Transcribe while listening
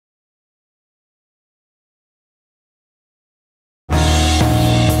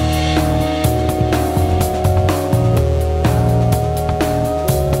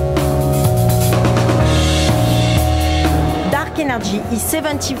energy is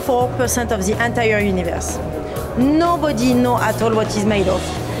 74% of the entire universe. Nobody knows at all what it's made of.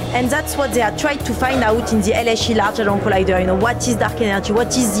 And that's what they are trying to find out in the LHC Large Hadron Collider. You know, what is dark energy?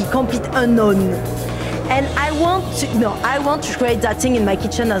 What is the complete unknown? And I want to create that thing in my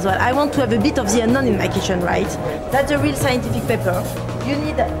kitchen as well. I want to have a bit of the unknown in my kitchen, right? That's a real scientific paper. You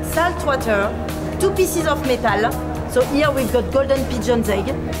need salt water, 2 pieces of metal. So here we've got golden pigeon's egg.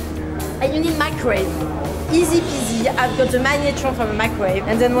 And you need microwave. Easy peasy. I've got the magnetron from a microwave.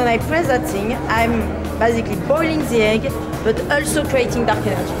 And then when I press that thing, I'm basically boiling the egg, but also creating dark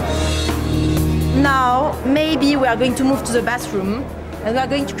energy. Now, maybe we are going to move to the bathroom. And we are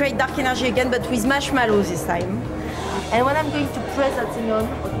going to create dark energy again, but with marshmallows this time. And when I'm going to press that thing on,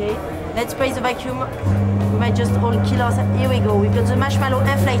 okay, let's press the vacuum. We might just all kill ourselves. Here we go. We've got the marshmallow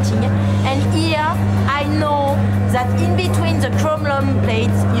inflating. And here, I know that in between the chromium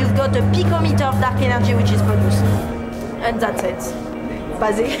plates, you've got a picometer of dark energy which is produced. And that's it.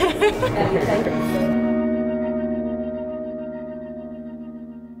 Basic.